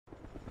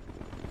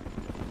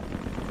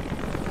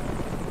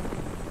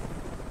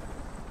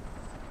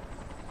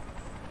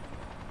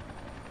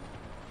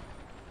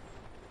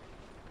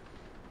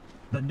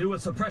The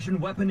newest suppression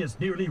weapon is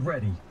nearly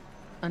ready.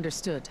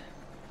 Understood.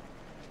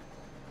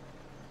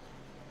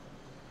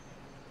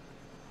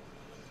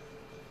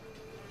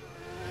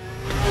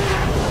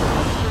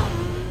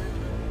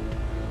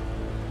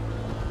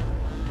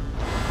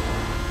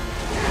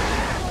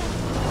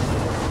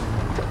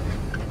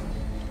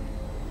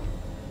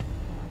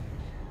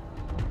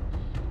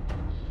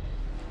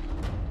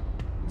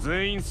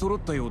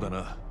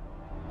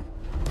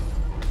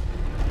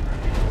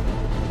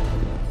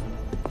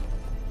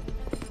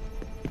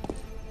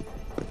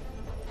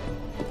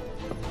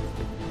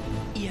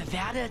 Ihr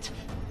werdet...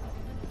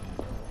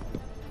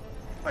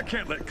 I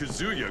can't let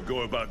Kazuya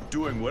go about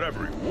doing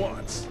whatever he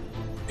wants.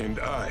 And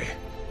I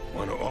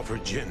want to offer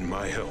Jin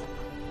my help.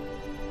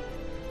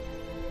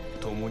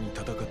 共に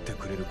戦って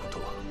くれること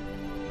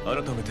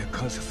改めて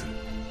感謝する。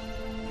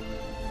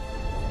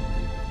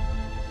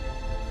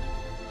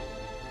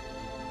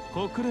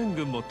国連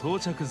軍も到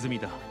着済み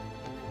だ。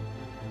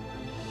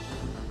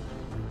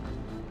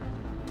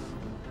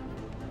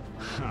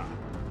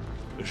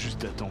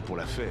Juste à temps pour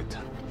la fête.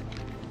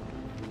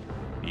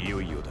 い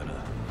よいよだな。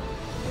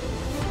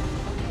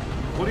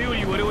これよ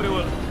り我々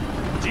は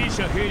G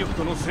社兵力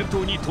との戦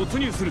闘に突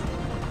入する。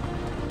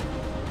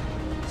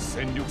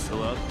戦力差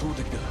は圧倒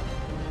的だ。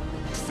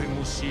苦戦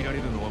を強いられ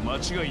るのは間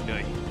違いな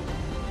い。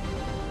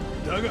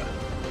だが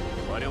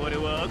我々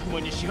は悪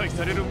魔に支配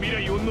される未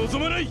来を望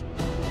まない。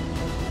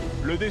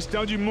 Le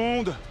destin du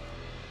monde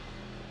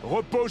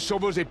repose sur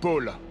vos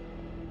épaules.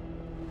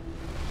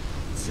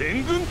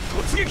 全軍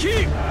突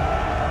撃！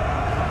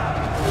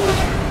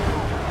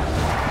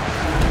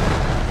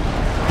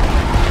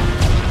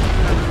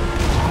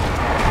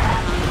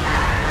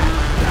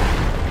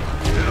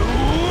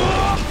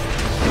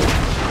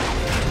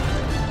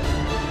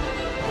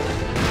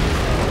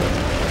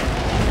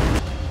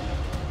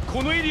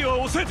このエリアは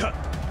抑えた。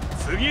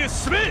次へ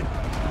進め。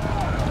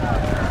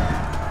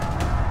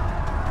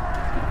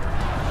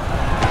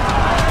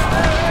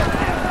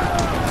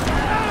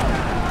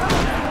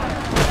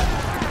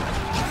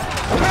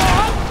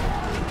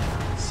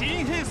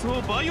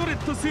 バイオレッ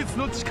トスーツ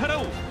の力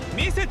を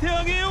見せて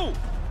あげよう。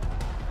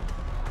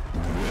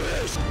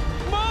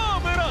マ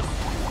ーベラス。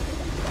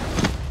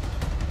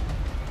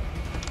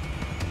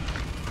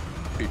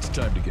 It's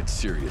time to get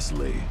serious,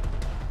 Lee.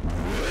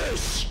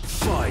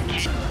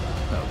 Fight!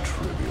 How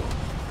trivial.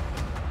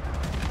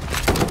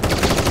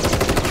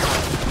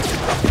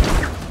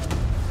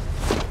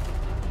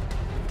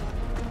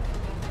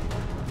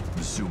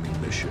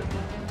 Resuming mission.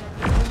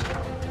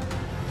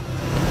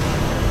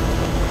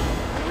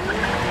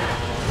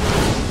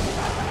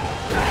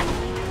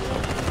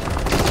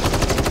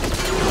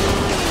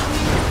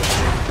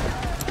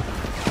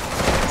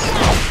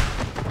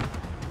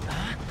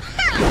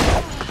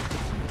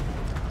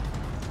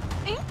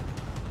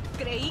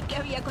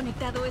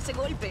 Ese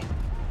golpe.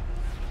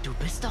 Du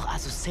bist doch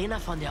Azucena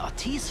von der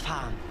Ortiz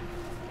Farm.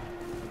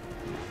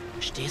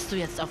 Stehst du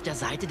jetzt auf der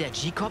Seite der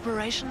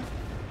G-Corporation?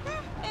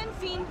 En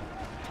fin.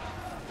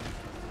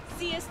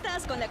 Si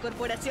estás con la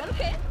corporación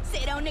G,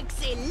 será una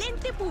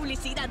excelente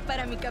publicidad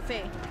para mi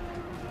café.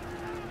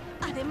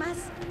 Además,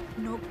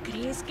 ¿no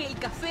crees que el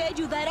café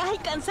ayudará a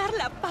alcanzar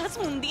la paz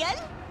mundial?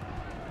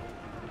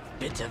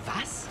 Bitte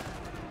was?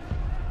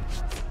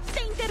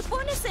 Te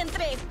interpones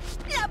entre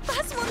la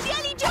paz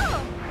mundial y yo.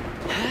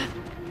 Hä?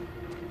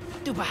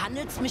 Du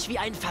behandelst mich wie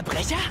ein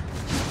Verbrecher?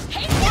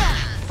 ¡Genia!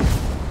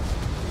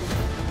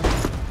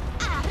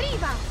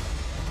 ¡Arriba!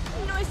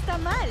 No está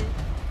mal.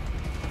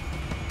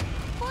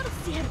 Por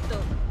cierto,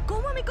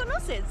 ¿cómo me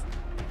conoces?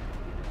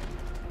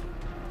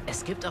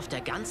 Es gibt auf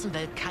der ganzen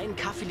Welt keinen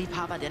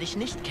Kaffeeliebhaber, der dich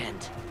nicht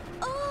kennt.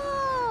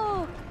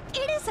 ¡Oh!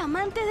 ¿Eres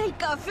amante del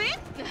café?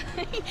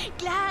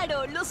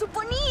 Claro, lo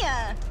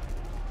suponía.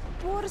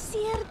 Por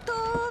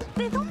cierto,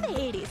 ¿de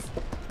dónde eres?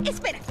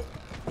 Espera,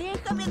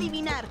 déjame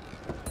adivinar.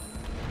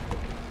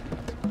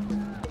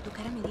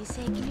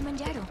 Dice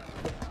Kilimanjaro.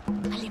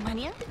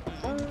 ¿Alemania?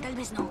 Tal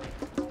vez no.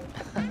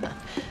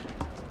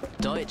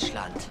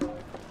 Deutschland.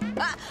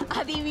 Ah,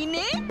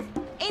 ¿adiviné?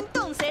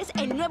 Entonces,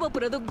 el nuevo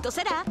producto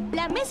será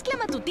la mezcla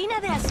matutina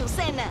de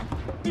Azucena.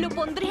 Lo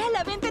pondré a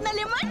la venta en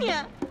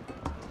Alemania.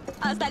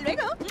 ¡Hasta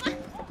luego!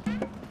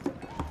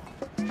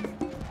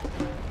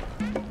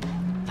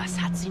 Was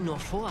hat sie nur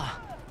vor?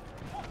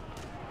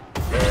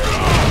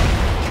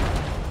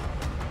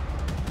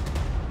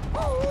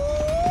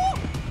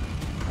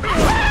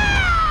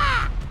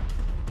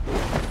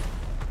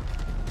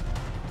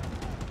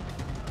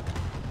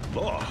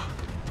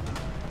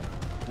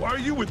 Why are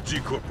you with G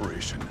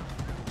Corporation?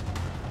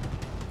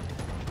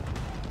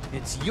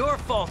 It's your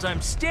fault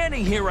I'm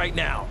standing here right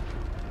now.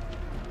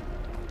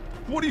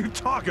 What are you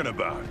talking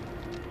about?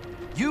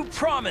 You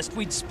promised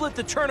we'd split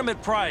the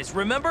tournament prize,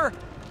 remember?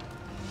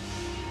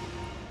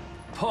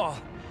 Paul,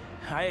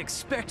 I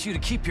expect you to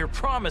keep your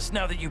promise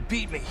now that you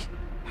beat me.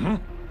 Hmm?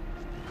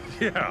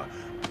 Yeah,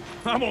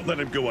 I won't let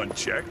him go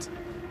unchecked.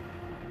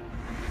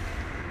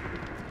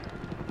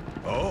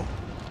 Oh?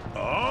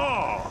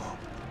 Oh!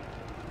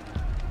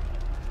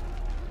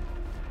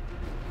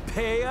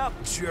 Pay up,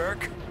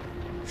 jerk.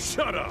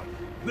 Shut up!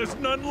 There's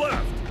none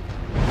left!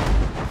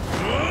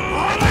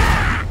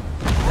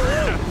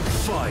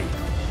 Fight!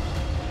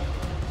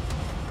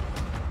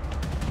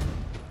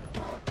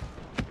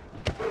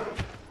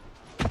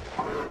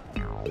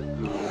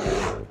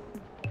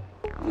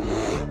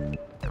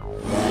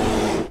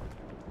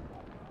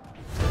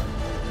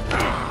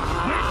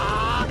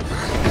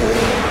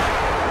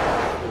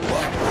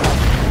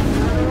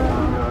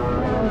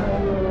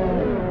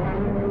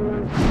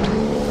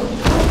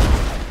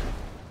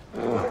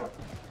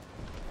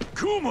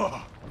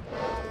 Kuma!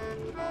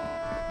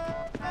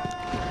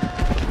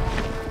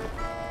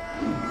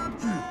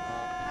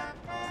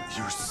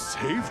 You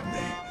saved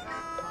me.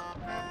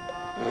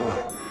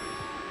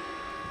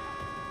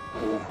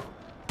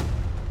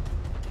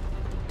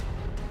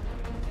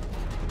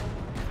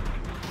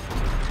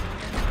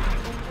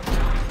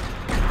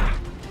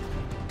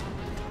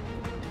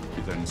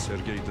 إذن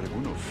سيرجي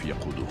دراغونوف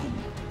يقودهم.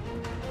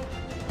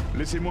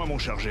 Laissez-moi m'en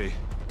charger.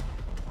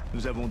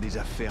 Nous avons des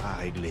affaires à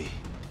régler.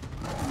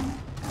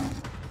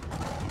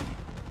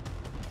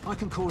 I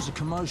can cause a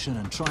commotion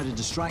and try to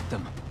distract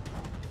them.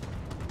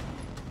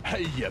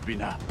 هيا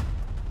بنا.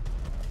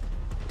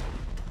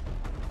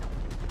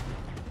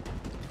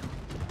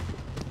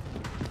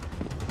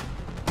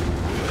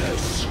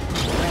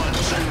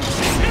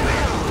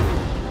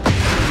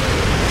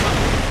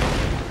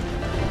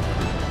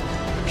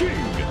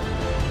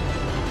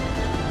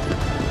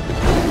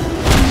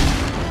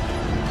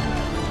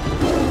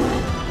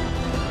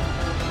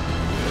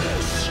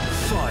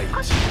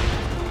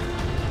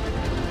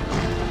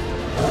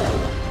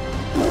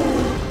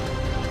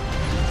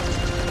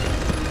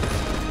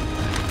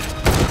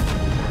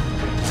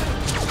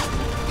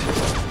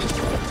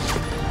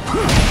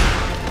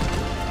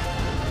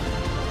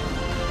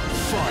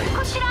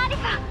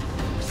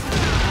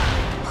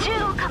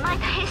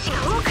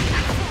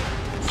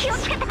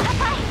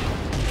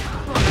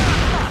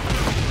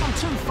 I'm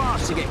too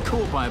fast to get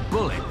caught by a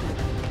bullet.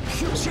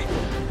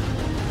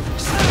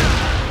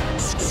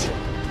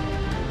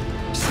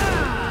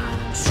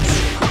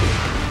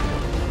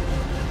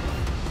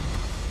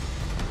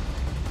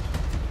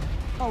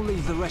 I'll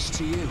leave the rest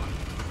to you.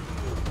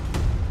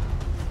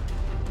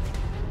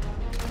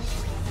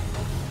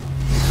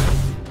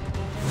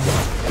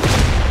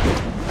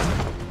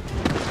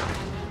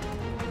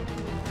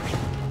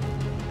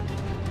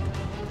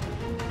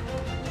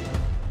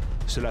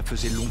 Cela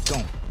faisait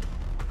longtemps.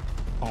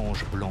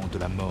 Ange blanc de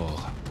la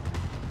mort.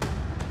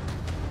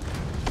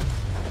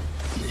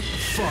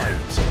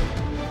 Fight!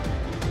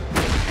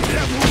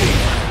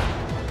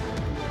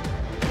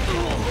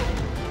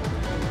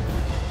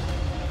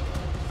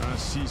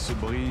 Ainsi se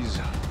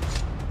brise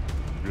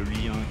le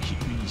lien qui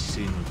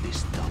unissait nos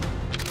destins.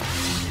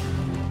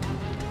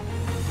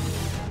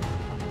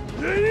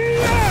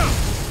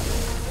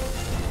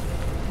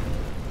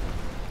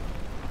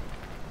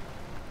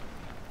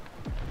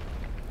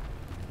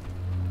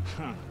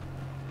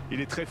 Il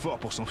est très fort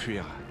pour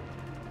s'enfuir.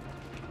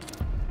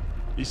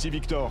 Ici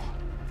Victor,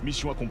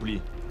 mission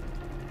accomplie.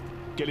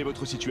 Quelle est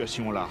votre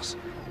situation, Lars?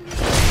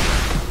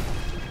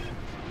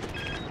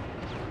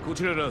 こ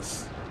ちらラ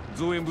ス、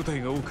増援部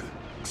隊が多く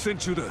苦戦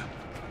中だ。ラ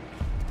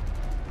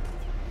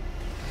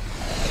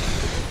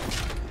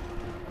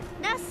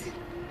ス、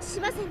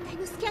島全体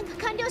のスキャンが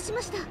完了し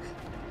ました。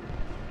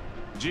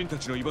ジンた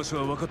ちの居場所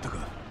は分かったか？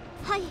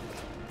はい。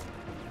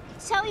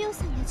シャオヨウ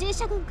さんがジン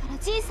社軍から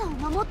ジンさんを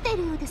守ってい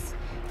るようです。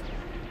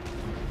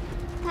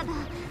ただ、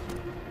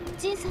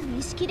ジンさんの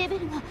意識レベ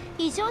ルが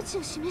異常値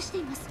を示して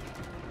います。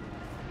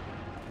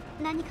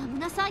何か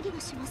胸騒ぎ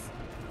がします。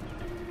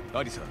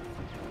アリサ、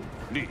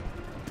リー、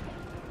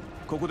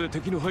ここで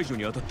敵の排除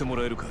に当たっても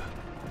らえるか？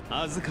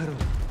預かろう。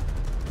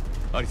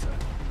アリサ、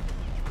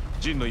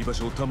ジンの居場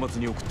所を端末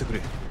に送ってく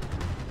れ。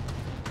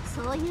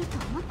そう言うと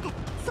思って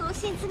送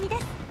信済みで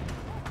す。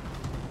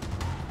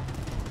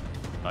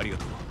ありが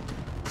とう。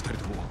二人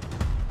とも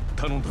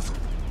頼んだぞ。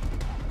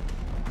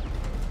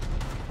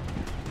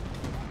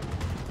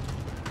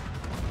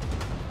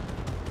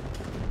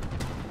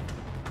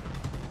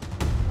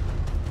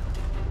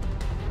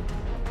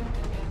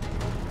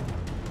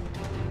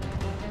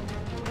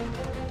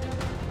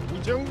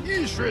将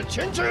浴血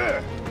前去。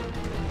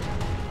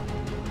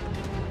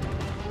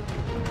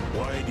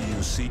Why do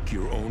you seek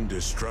your own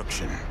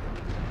destruction?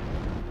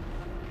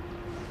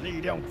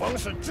 力量方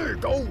是至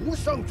高无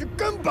上之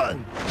根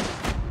本。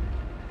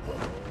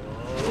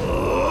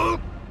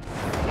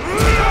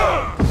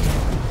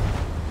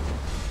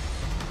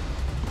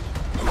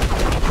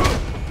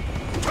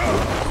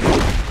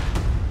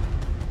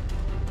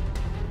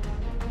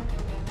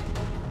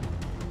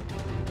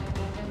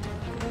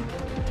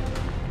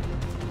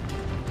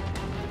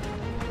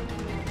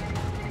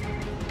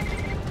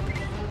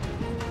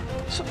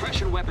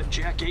Suppression weapon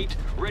Jack 8,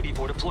 ready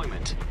for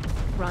deployment.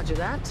 Roger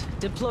that.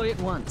 Deploy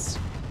at once.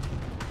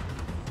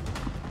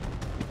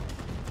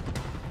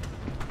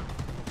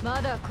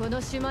 まだこ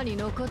の島に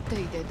残っ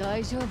ていて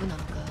大丈夫な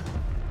のか？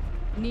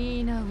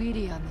ニーナ・ウィ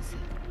リアムズ。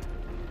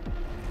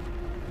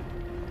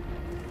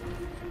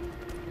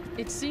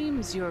It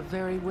seems you're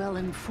very well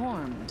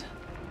informed.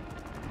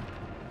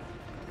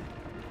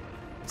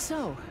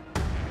 So,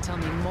 tell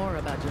me more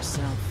about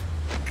yourself.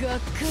 がっ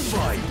かり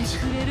させ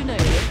てくれるなよ。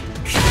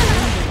今度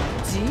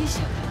は G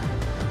社か。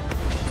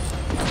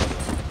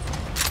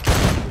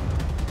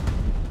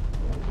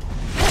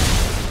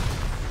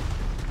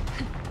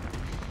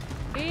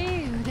い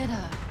い腕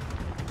だ。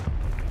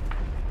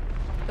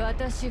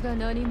私が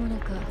何者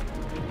か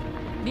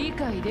理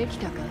解でき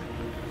たか？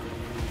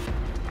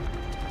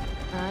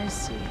 I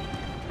see.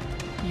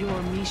 You're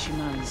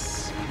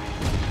Mishima's.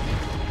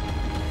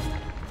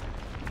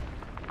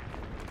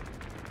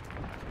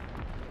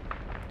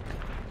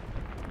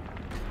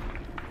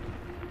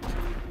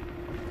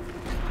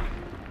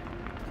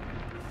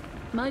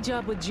 My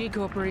job with G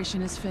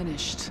Corporation is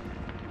finished.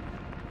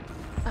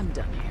 I'm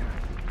done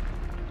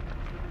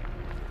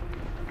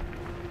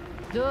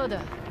here. どう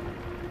だ？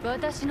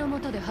私の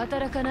下で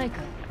働かない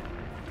か？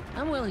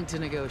 I'm willing to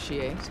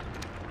negotiate.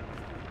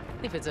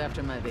 If it's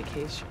after my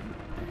vacation.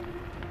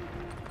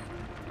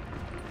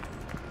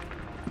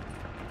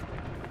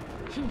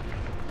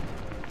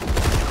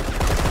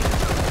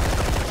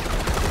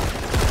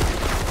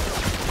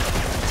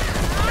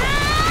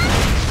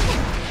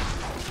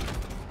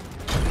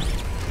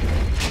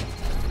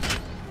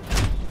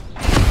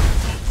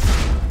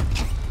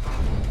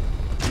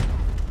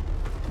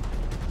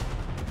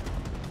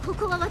 こ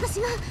こは私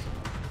が。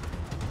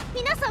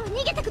皆さん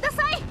逃げてくだ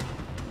さい。ど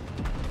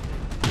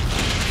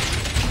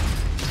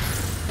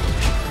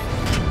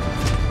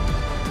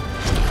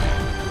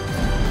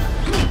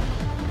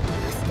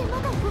うしてま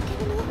だ動け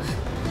るの？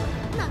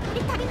名乗り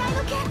足りない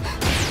わけ。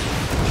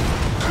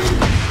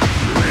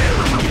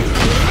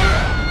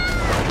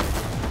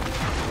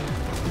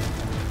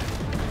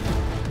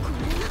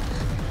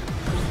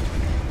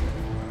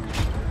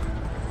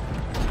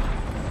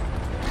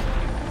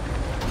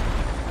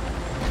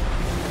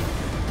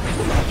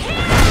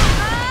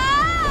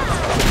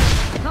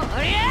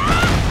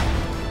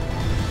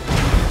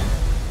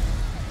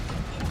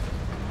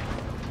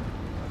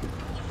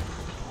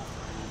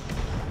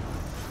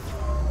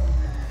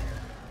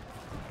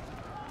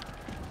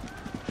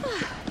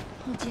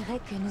On dirait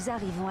que nous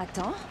arrivons à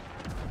temps.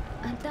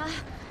 あんた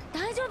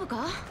大丈夫か？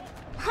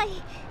はい、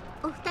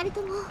お二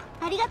人とも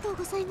ありがとう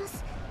ございま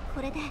す。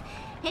これで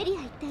エリ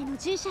ア一帯の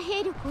従者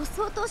兵力を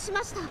相当し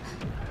ました。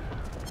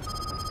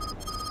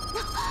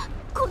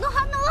この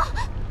反応は。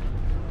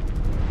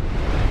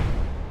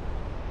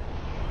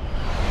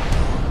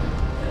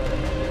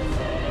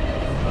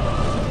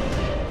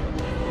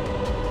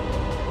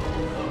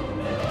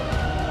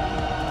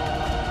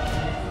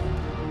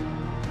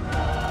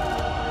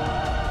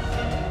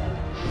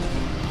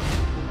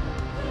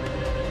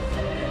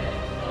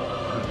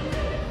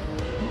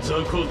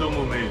雑魚ど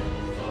もめ、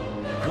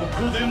こ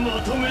こでま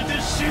とめ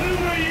て死ぬ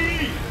がい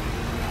い。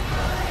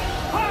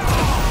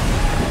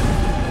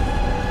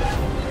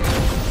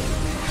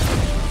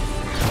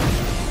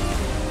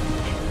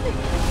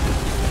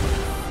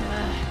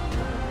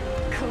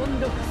今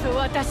度こそ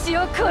私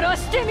を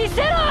殺してみ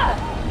せろ！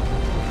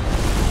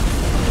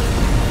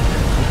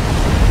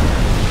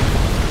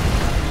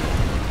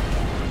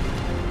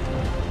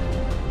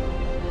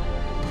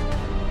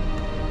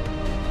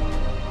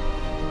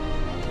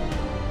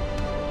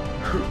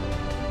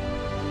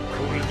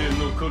これで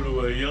残る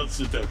は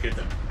奴だけだ。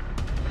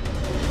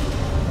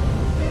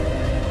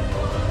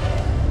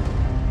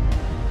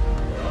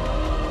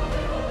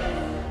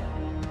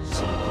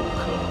そこ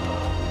か、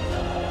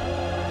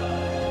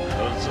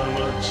風間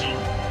陣。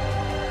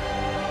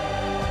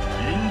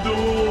引導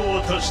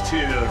を渡して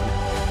やる。